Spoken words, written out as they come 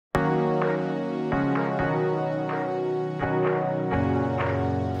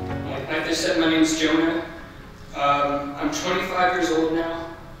I said, my name's Jonah. I'm 25 years old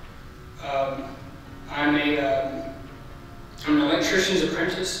now. I'm an electrician's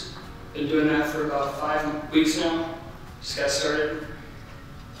apprentice. Been doing that for about 5 weeks now. Just got started.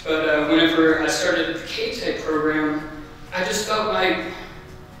 But whenever I started the KTECH program, I just felt like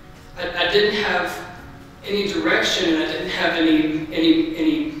I didn't have any direction, and I didn't have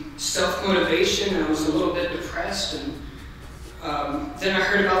any self-motivation, and I was a little bit depressed. And then I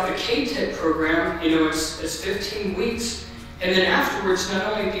heard about the KTECH program. You know, it's 15 weeks, and then afterwards, not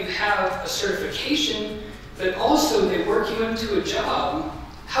only do you have a certification, but also they work you into a job.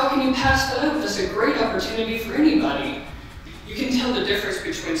 How can you pass that up? That's a great opportunity for anybody. You can tell the difference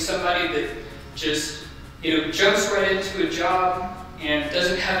between somebody that just, jumps right into a job and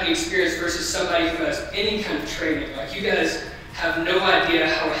doesn't have any experience versus somebody who has any kind of training. Like, you guys have no idea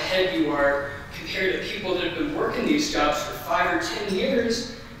how ahead you are compared to people that have been working these jobs for 5 or 10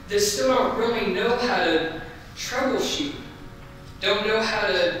 years that still don't really know how to troubleshoot, don't know how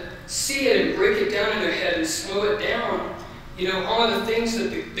to see it and break it down in their head and slow it down. All of the things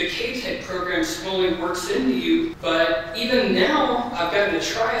that the KTECH program slowly works into you. But even now, I've gotten to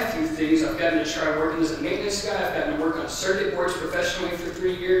try a few things. I've gotten to try working as a maintenance guy. I've gotten to work on circuit boards professionally for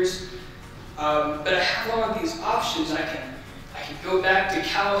 3 years. But I have all of these options. I can go back to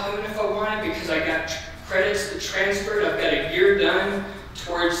Calhoun if I wanted, because I got credits that transferred. I've got a year done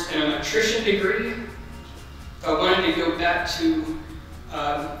towards an electrician degree. If I wanted to go back to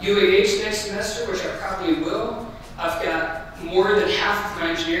UAH next semester, which I probably will, I've got more than half of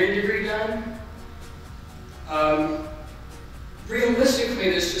my engineering degree done. Realistically,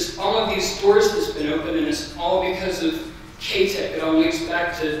 there's just all of these doors that's been opened, and it's all because of KTECH. It all leads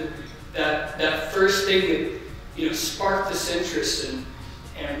back to that first thing that sparked this interest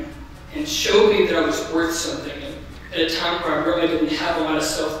and showed me that I was worth something. And at a time where I really didn't have a lot of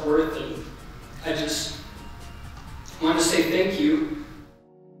self-worth, and I just wanted to say thank you.